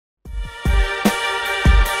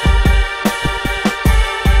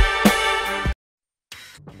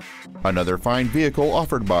Another fine vehicle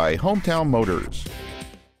offered by Hometown Motors.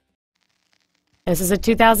 This is a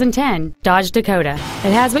 2010 Dodge Dakota.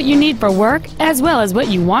 It has what you need for work as well as what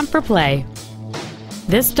you want for play.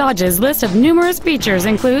 This Dodge's list of numerous features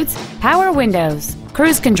includes power windows,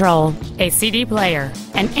 cruise control, a CD player,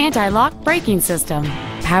 an anti-lock braking system,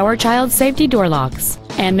 power child safety door locks,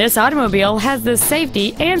 and this automobile has the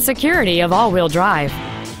safety and security of all-wheel drive.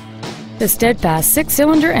 The steadfast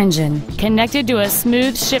 6-cylinder engine, connected to a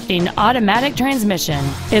smooth shifting automatic transmission,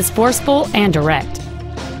 is forceful and direct.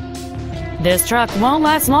 This truck won't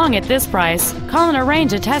last long at this price. Call and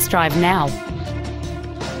arrange a test drive now.